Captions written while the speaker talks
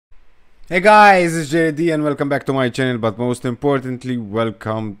Hey guys, it's JD and welcome back to my channel, but most importantly,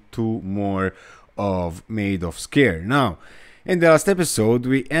 welcome to more of Maid of Sker. Now, in the last episode,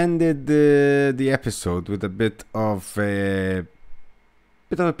 we ended the episode with a bit of a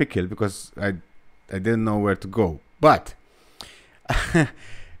pickle because I didn't know where to go. But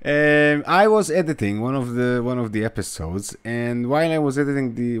I was editing one of the episodes, and while I was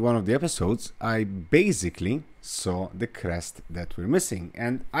editing one of the episodes, I basically saw the crest that we're missing,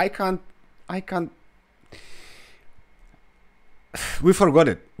 and I can't. We forgot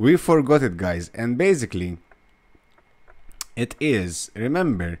it, guys. And basically, it is,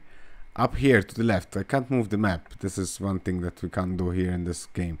 remember, up here to the left. I can't move the map. This is one thing that we can't do here in this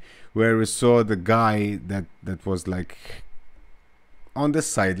game, where we saw the guy that was like on this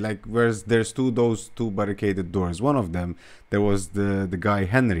side, like where's there's those two barricaded doors. One of them, there was the guy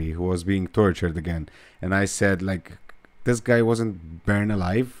Henry who was being tortured again, and I said, like, this guy wasn't burned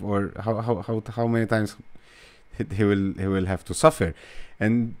alive, or how many times he will have to suffer.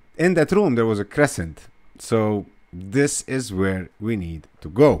 And in that room there was a crescent, so this is where we need to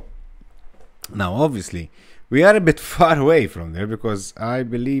go. Now obviously we are a bit far away from there because I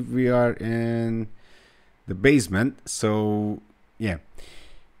believe we are in the basement. So yeah,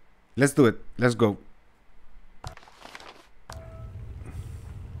 let's do it. Let's go.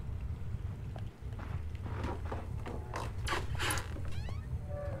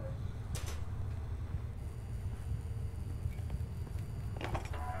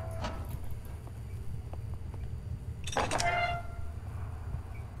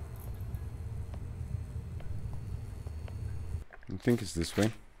 I think it's this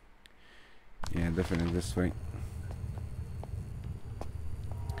way. Yeah, definitely this way.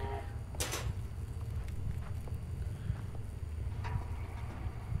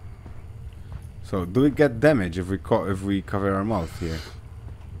 So, do we get damage if we cover our mouth here?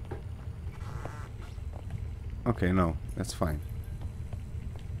 Okay, no, that's fine.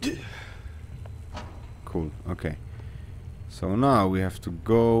 Cool. Okay. So now we have to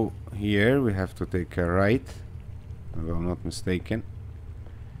go here. We have to take a right, if I'm not mistaken.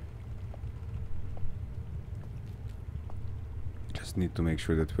 Just need to make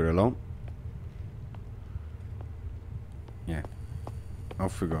sure that we're alone. Yeah.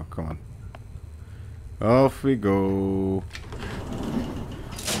 Off we go. Come on. Off we go.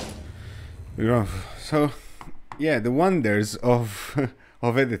 So, yeah, the wonders of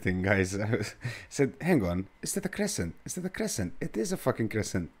of editing, guys. I said, hang on, is that a crescent? Is that a crescent? It is a fucking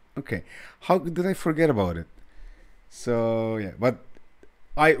crescent. Okay, how did I forget about it? So yeah, but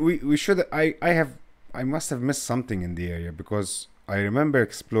I must have missed something in the area, because I remember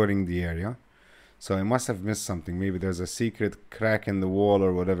exploring the area. So I must have missed something. Maybe there's a secret crack in the wall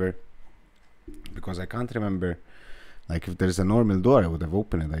or whatever, because I can't remember. Like, if there's a normal door, I would have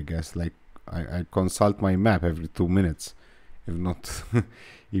opened it, I guess. Like, I consult my map every 2 minutes, if not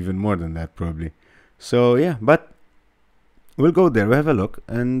even more than that, probably. So yeah, but we'll go there, we'll have a look,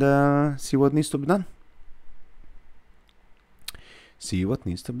 and see what needs to be done. See what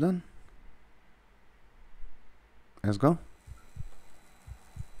needs to be done. Let's go.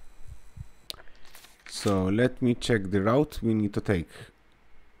 So let me check the route we need to take.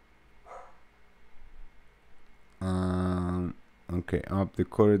 Okay, up the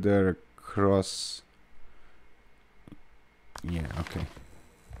corridor, across. Yeah, okay.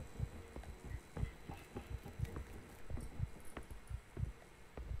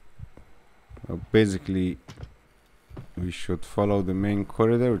 Well, basically, we should follow the main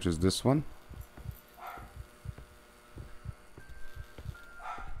corridor, which is this one.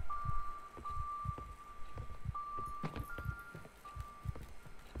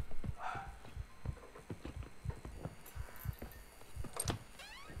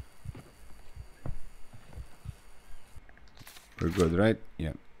 We're good, right?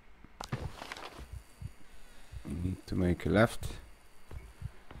 Yeah. We need to make a left.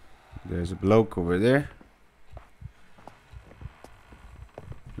 There's a bloke over there.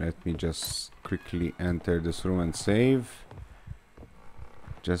 Let me just quickly enter this room and save.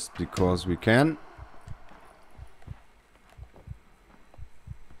 Just because we can.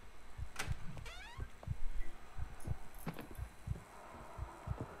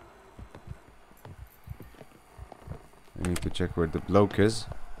 I need to check where the bloke is.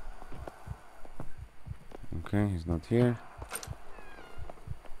 Okay, he's not here.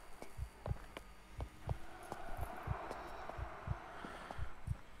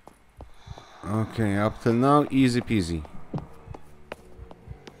 Okay, up till now, easy peasy.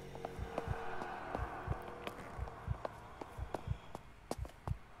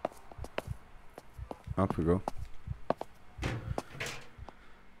 Up we go.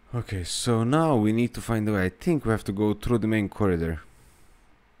 Okay, so now we need to find a way. I think we have to go through the main corridor.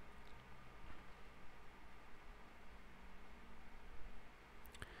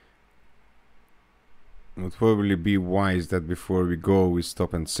 It would probably be wise that before we go we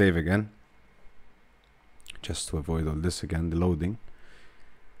stop and save again. Just to avoid all this again, the loading.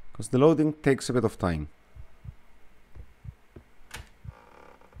 Because the loading takes a bit of time.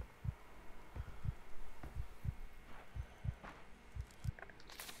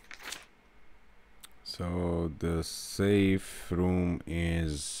 So the safe room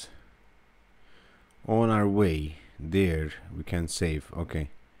is on our way. There, we can save. Okay.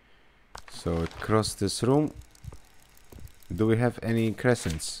 So across this room. Do we have any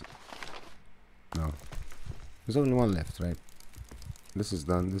crescents? No. There's only one left, right? This is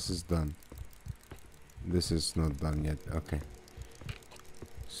done. This is done. This is not done yet. Okay.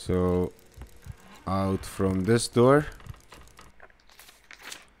 So out from this door.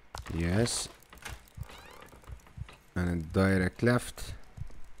 Yes. And a direct left.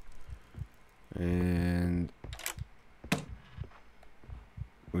 And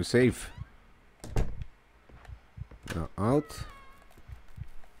we save. Now out.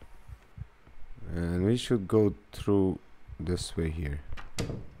 And we should go through this way here.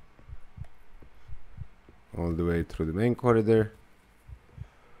 All the way through the main corridor.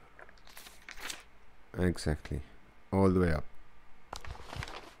 Exactly. All the way up.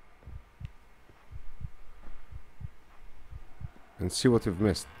 And see what we've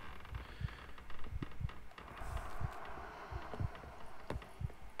missed.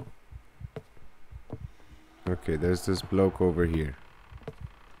 Okay, there's this bloke over here.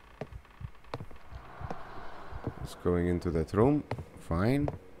 It's going into that room. Fine.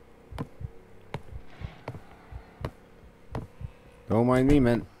 Don't mind me,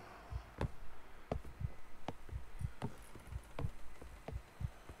 man.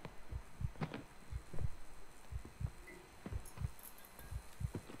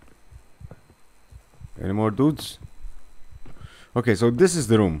 Any more dudes? Okay, so this is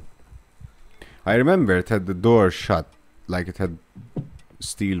the room. I remember it had the door shut, like it had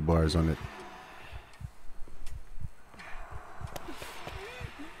steel bars on it.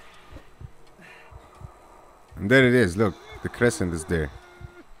 And there it is, look, the crescent is there.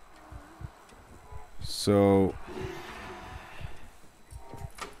 So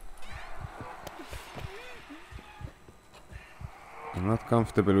I'm not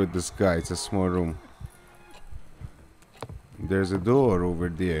comfortable with this guy, it's a small room. There's a door over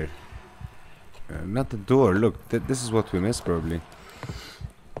there. Not the door, look, this is what we missed probably.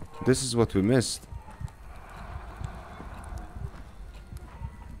 This is what we missed.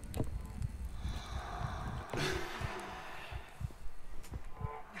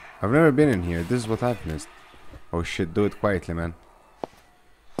 I've never been in here, this is what I've missed. Oh shit, do it quietly, man.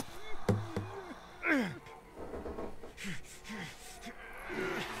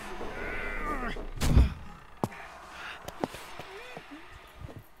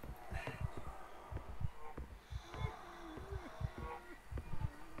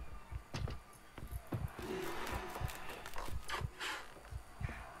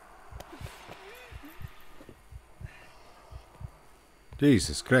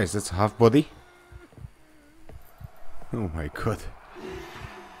 Jesus Christ, that's half body. Oh my god.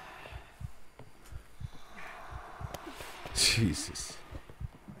 Jesus.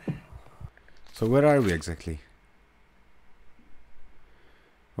 So where are we exactly?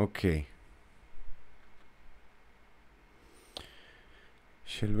 Okay.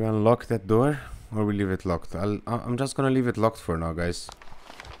 Shall we unlock that door or we leave it locked? I'm just gonna leave it locked for now, guys.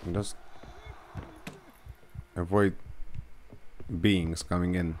 And just avoid beings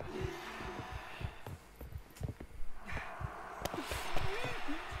coming in.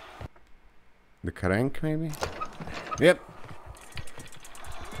 The crank, maybe? Yep.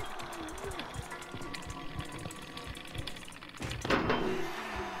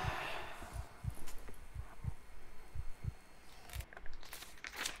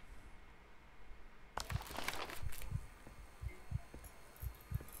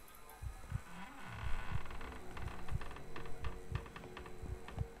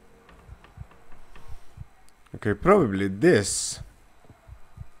 Okay, probably this.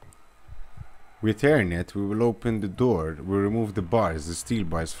 We turn it, we will open the door, we remove the bars, the steel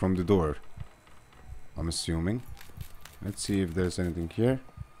bars from the door. I'm assuming. Let's see if there's anything here.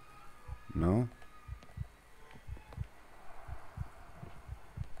 No.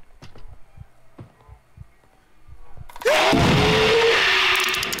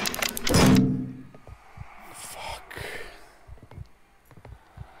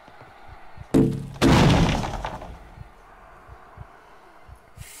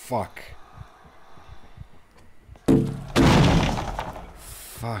 fuck.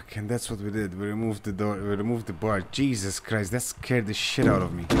 Fuck, and that's what we did. We removed the door, we removed the bar. Jesus Christ, that scared the shit out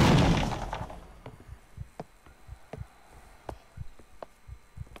of me.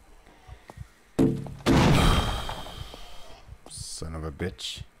 Son of a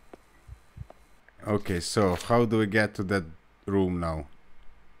bitch. Okay, so how do we get to that room now?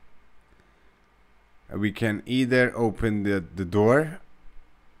 We can either open the door.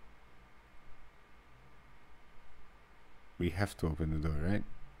 We have to open the door, right?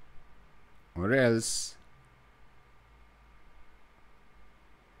 Or else...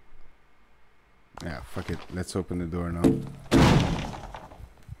 yeah, fuck it. Let's open the door now.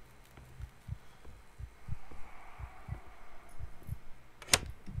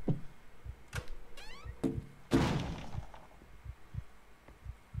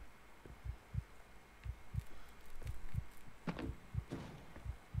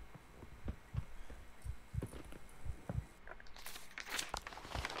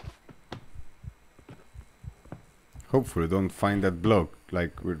 Hopefully don't find that bloke,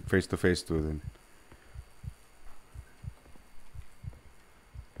 like we're face to face with him.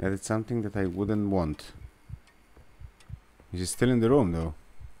 That is something that I wouldn't want. Is he still in the room though?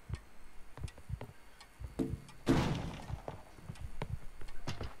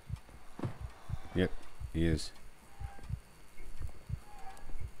 Yep, he is.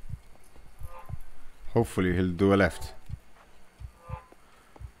 Hopefully he'll do a left.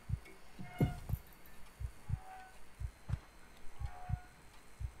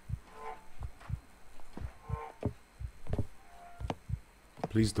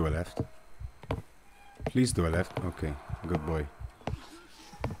 Please do a left. Please do a left. Okay, good boy.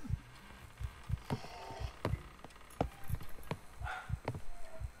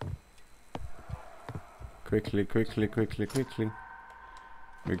 Quickly, quickly, quickly, quickly.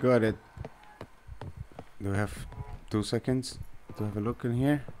 We got it. Do we have 2 seconds to have a look in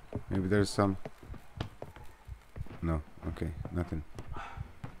here? Maybe there's some... no, okay, nothing.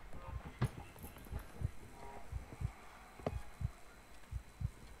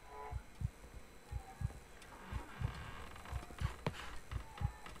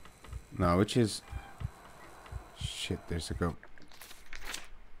 Now, which is... shit, there's a go.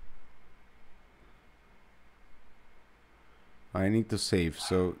 I need to save,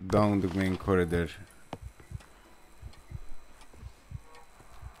 so down the main corridor.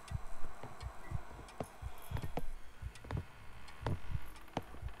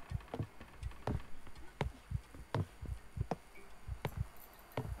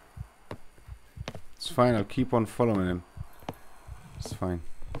 It's fine, I'll keep on following him. It's fine.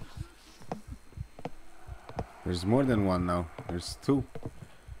 There's more than one now. There's 2.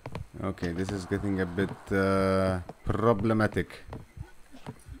 Okay, this is getting a bit problematic.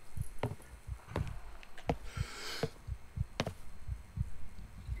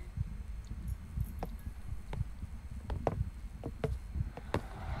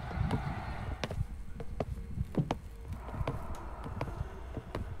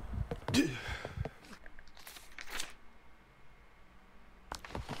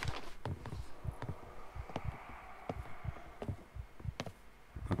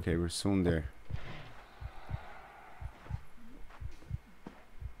 Okay, we're soon there.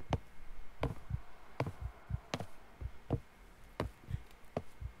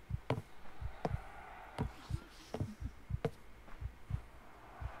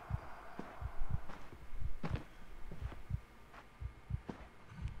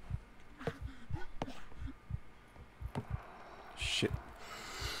 Shit.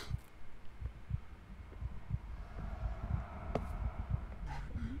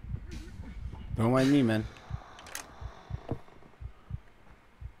 Don't mind me, man.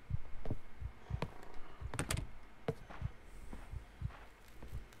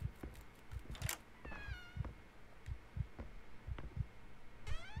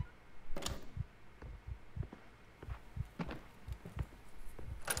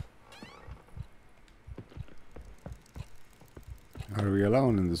 Are we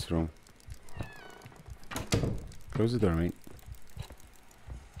alone in this room? Close the door, mate.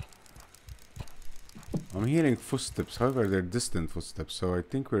 I'm hearing footsteps, however they're distant footsteps, so I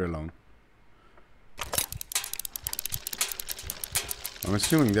think we're alone. I'm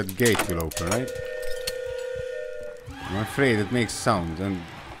assuming that gate will open, right? I'm afraid it makes sound, and...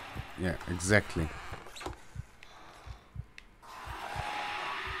 yeah, exactly.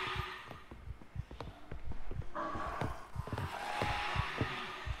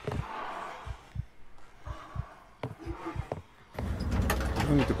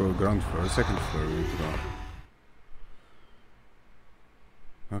 We need to go ground floor, second floor we need to go.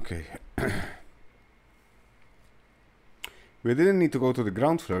 Okay. We didn't need to go to the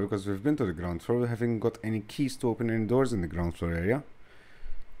ground floor because we've been to the ground floor. We haven't got any keys to open any doors in the ground floor area.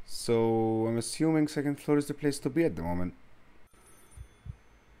 So I'm assuming second floor is the place to be at the moment.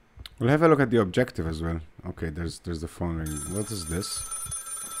 We'll have a look at the objective as well. Okay, there's the phone ring. What is this?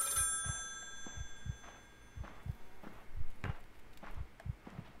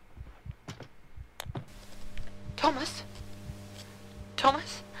 Thomas?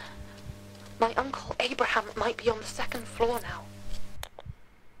 Thomas? My uncle Abraham might be on the second floor now.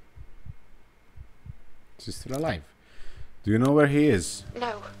 Is he still alive? Do you know where he is?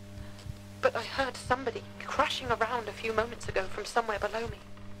 No, but I heard somebody crashing around a few moments ago from somewhere below me.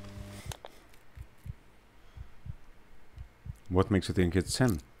 What makes you think it's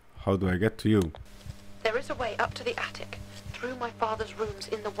him? How do I get to you? There is a way up to the attic, through my father's rooms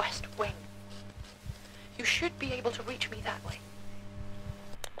in the west wing. You should be able to reach me that way.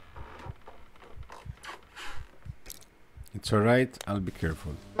 It's alright, I'll be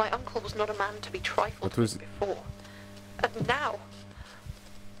careful. My uncle was not a man to be trifled was with before. And now,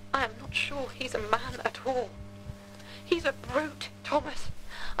 I am not sure he's a man at all. He's a brute, Thomas.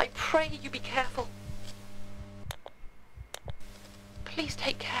 I pray you be careful. Please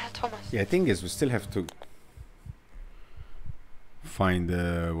take care, Thomas. Yeah, thing is, we still have to find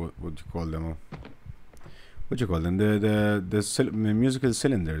what do you call them? What do you call them? The musical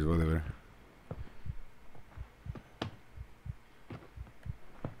cylinders, whatever.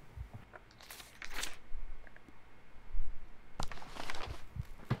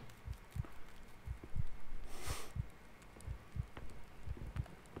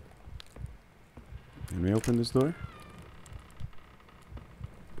 Let me open this door.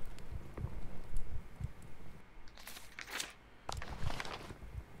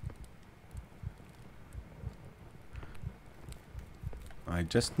 I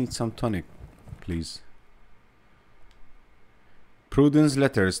just need some tonic, please. Prudence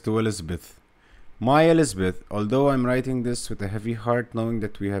letters to Elizabeth. My Elizabeth, although I'm writing this with a heavy heart knowing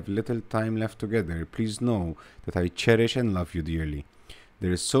that we have little time left together, please know that I cherish and love you dearly.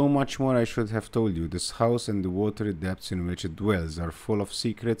 There is so much more I should have told you. This house and the watery depths in which it dwells are full of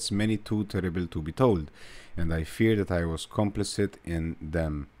secrets, many too terrible to be told, and I fear that I was complicit in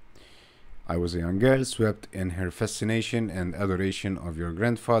them. I was a young girl, swept in her fascination and adoration of your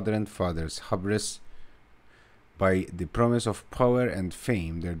grandfather and father's hubris by the promise of power and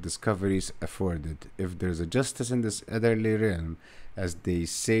fame their discoveries afforded. If there's a justice in this otherly realm, as they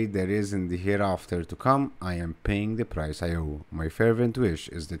say there is in the hereafter to come, I am paying the price I owe. My fervent wish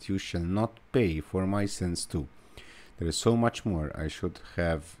is that you shall not pay for my sins too. There is so much more I should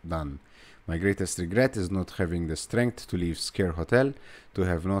have done. My greatest regret is not having the strength to leave Sker Hotel, to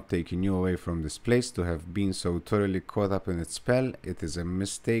have not taken you away from this place, to have been so thoroughly caught up in its spell. It is a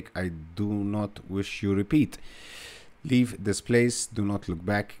mistake I do not wish you repeat. Leave this place, do not look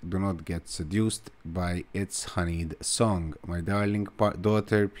back, do not get seduced by its honeyed song. My darling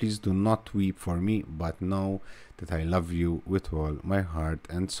daughter, please do not weep for me, but know that I love you with all my heart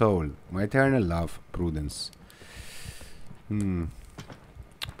and soul. My eternal love, Prudence.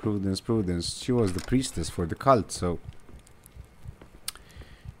 Prudence. She was the priestess for the cult, so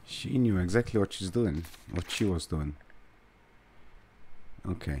she knew exactly what she's doing, what she was doing.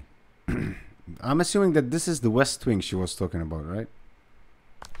 Okay. I'm assuming that this is the west wing she was talking about, right?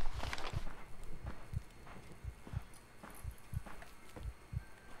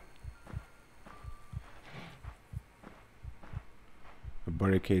 A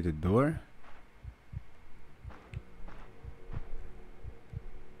barricaded door.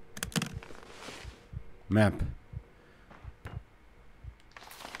 Map.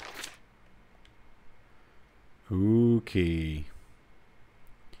 Okay.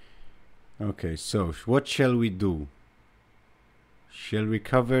 Okay, so what shall we do? Shall we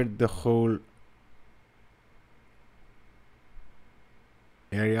cover the whole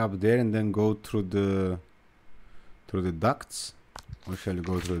area up there and then go through the ducts? Or shall we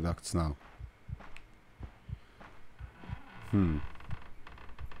go through the ducts now?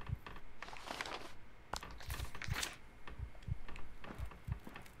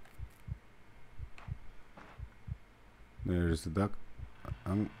 There's the duct.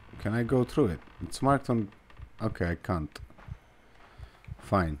 Can I go through it? It's marked on... Okay, I can't.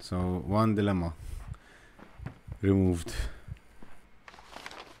 Fine, so one dilemma removed.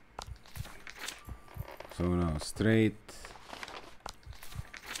 So now straight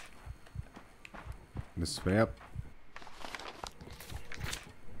this way up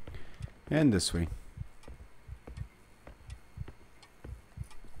and this way.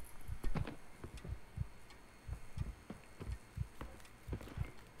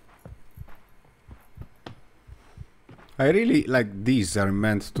 I really like these are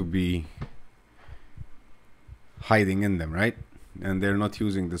meant to be hiding in them, right? And they're not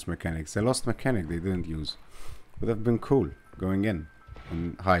using this mechanics. The lost mechanic they didn't use. Would have been cool going in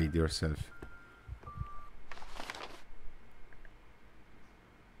and hide yourself.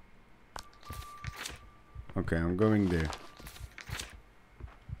 Okay, I'm going there.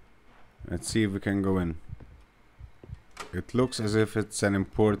 Let's see if we can go in. It looks as if it's an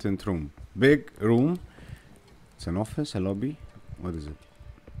important room. Big room. It's an office, a lobby. What is it?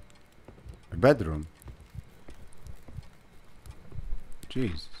 A bedroom.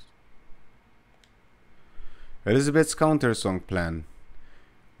 Jesus. Elizabeth's counter-song plan.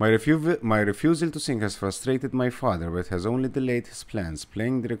 My refusal to sing has frustrated my father, but has only delayed his plans.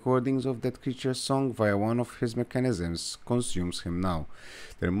 Playing the recordings of that creature's song via one of his mechanisms consumes him now.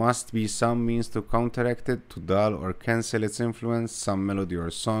 There must be some means to counteract it, to dull or cancel its influence, some melody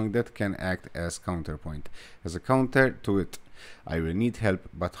or song that can act as counterpoint, as a counter to it. I will need help,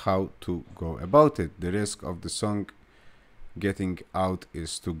 but how to go about it? The risk of the song getting out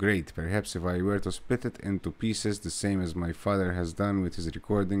is too great. Perhaps if I were to split it into pieces, the same as my father has done with his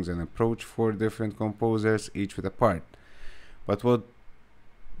recordings, and approach 4 different composers, each with a part. But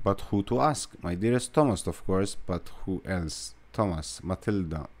who to ask? My dearest Thomas, of course, but who else? Thomas,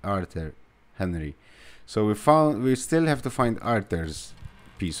 Matilda, Arthur, Henry. So we still have to find Arthur's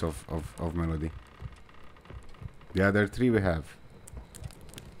piece of melody. The other 3 we have.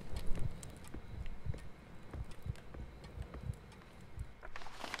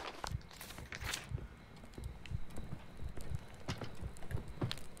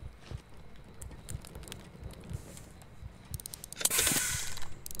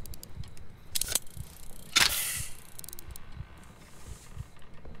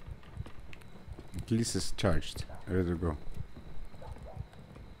 Utilise is charged. Ready to go.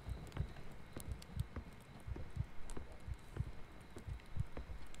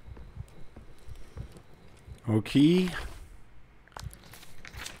 Okay.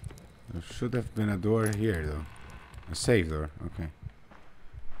 There should have been a door here though. A save door, okay.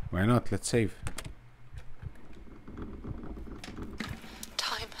 Why not? Let's save.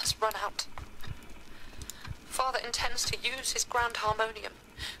 Time has run out. Father intends to use his grand harmonium,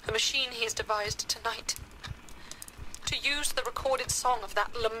 the machine he has devised tonight, to use the recorded song of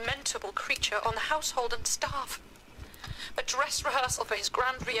that lamentable creature on the household and staff. A dress rehearsal for his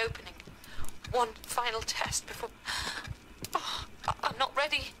grand reopening. One final test before... Oh, I'm not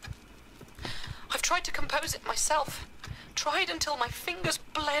ready. I've tried to compose it myself. Tried until my fingers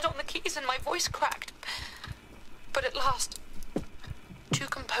bled on the keys and my voice cracked. But at last, 2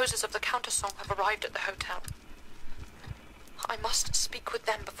 composers of the countersong have arrived at the hotel. I must speak with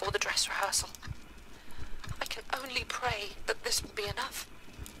them before the dress rehearsal. I can only pray that this will be enough.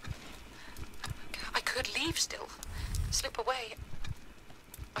 I could leave still, slip away.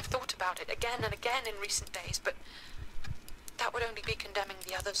 I've thought about it again and again in recent days, but that would only be condemning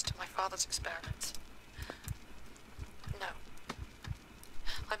the others to my father's experiments. No.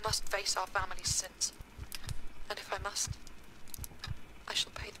 I must face our family's sins. And if I must, I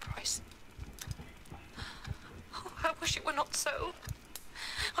shall pay the price. Oh, I wish it were not so.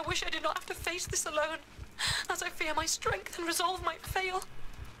 I wish I did not have to face this alone, as I fear my strength and resolve might fail.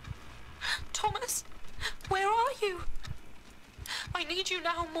 Thomas, where are you? I need you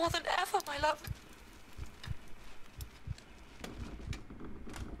now more than ever, my love.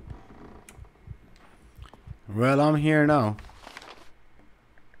 Well, I'm here now.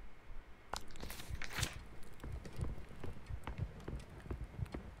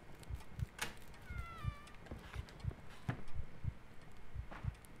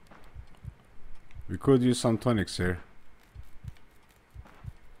 We could use some tonics here.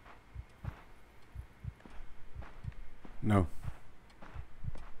 No.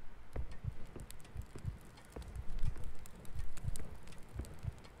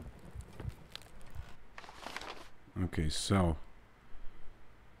 Okay, so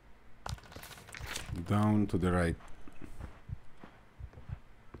down to the right.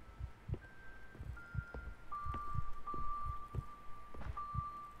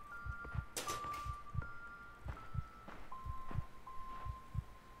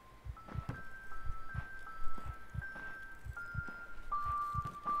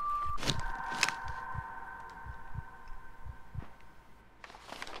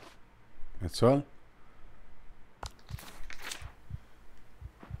 That's all.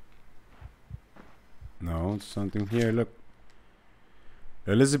 No, it's something here. Look,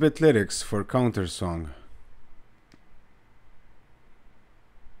 Elizabeth lyrics for counter song.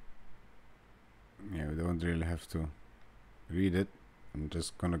 Yeah, we don't really have to read it. I'm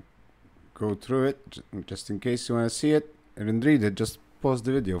just gonna go through it, just in case you want to see it and read it. Just pause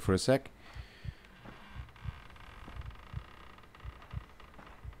the video for a sec.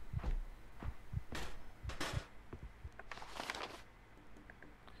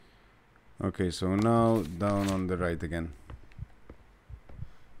 Okay, so now down on the right again.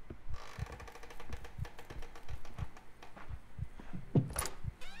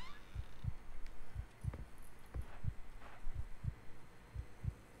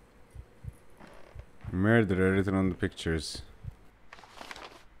 Murderer written on the pictures.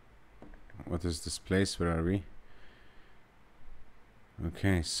 What is this place? Where are we?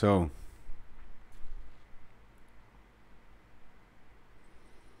 Okay, so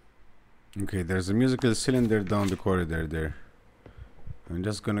okay, there's a musical cylinder down the corridor there. I'm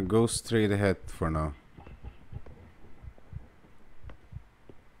just gonna go straight ahead for now.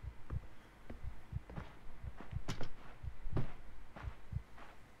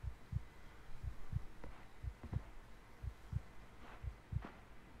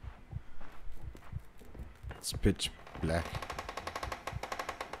 It's pitch black.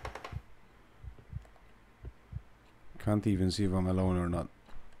 Can't even see if I'm alone or not.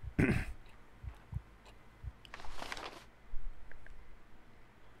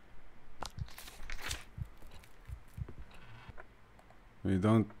 We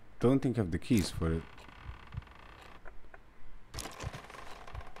don't think I have the keys for it.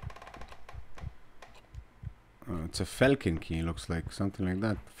 Oh, it's a Falcon key, looks like something like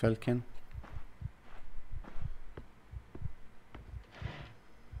that. Falcon.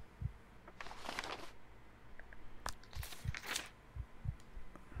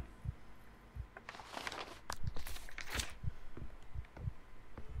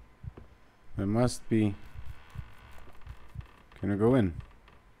 There must be. Can I go in?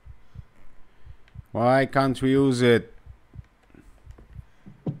 Why can't we use it?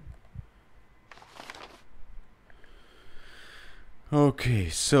 Okay,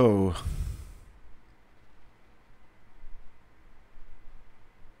 so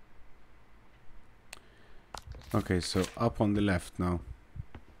up on the left now.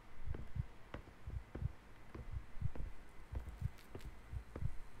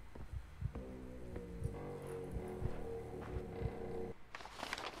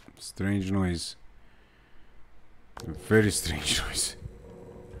 Strange noise. A very strange noise.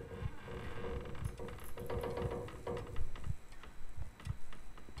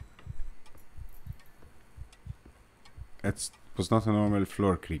 It was not a normal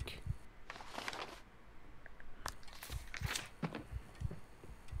floor creak.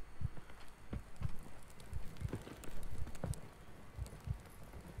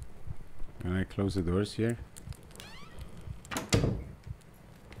 Can I close the doors here?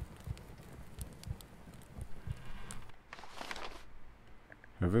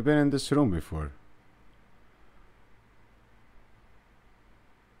 Have we been in this room before?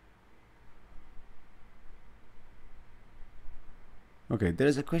 Okay,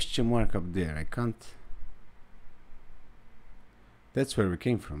 there's a question mark up there. I can't. That's where we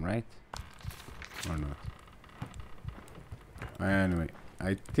came from, right? Or not? Anyway,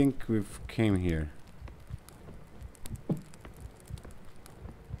 I think we've came here.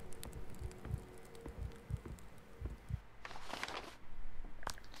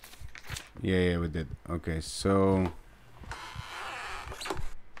 Yeah, we did. Okay, so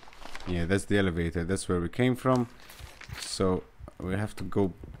yeah, that's the elevator. That's where we came from. So we have to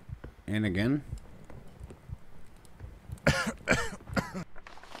go in again.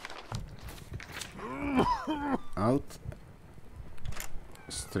 Out.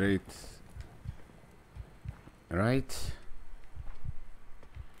 Straight. Right.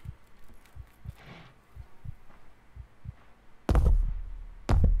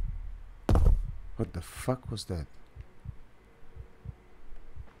 What the fuck was that?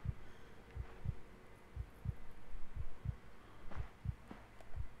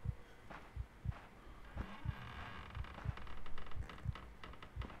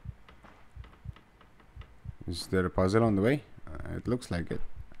 Is there a puzzle on the way? It looks like it.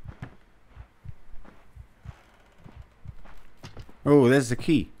 Oh, there's the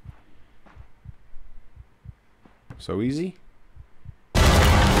key. So easy.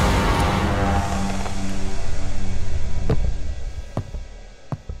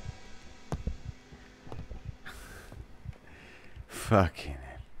 Fucking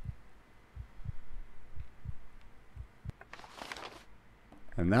hell.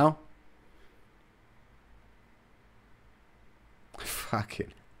 And now?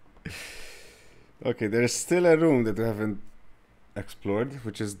 Fucking. Okay, there's still a room that we haven't explored,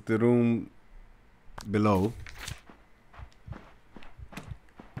 which is the room below.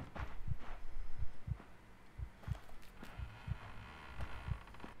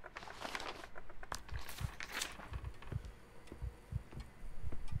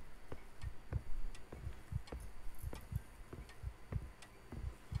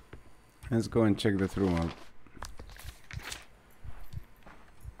 Let's go and check that room out.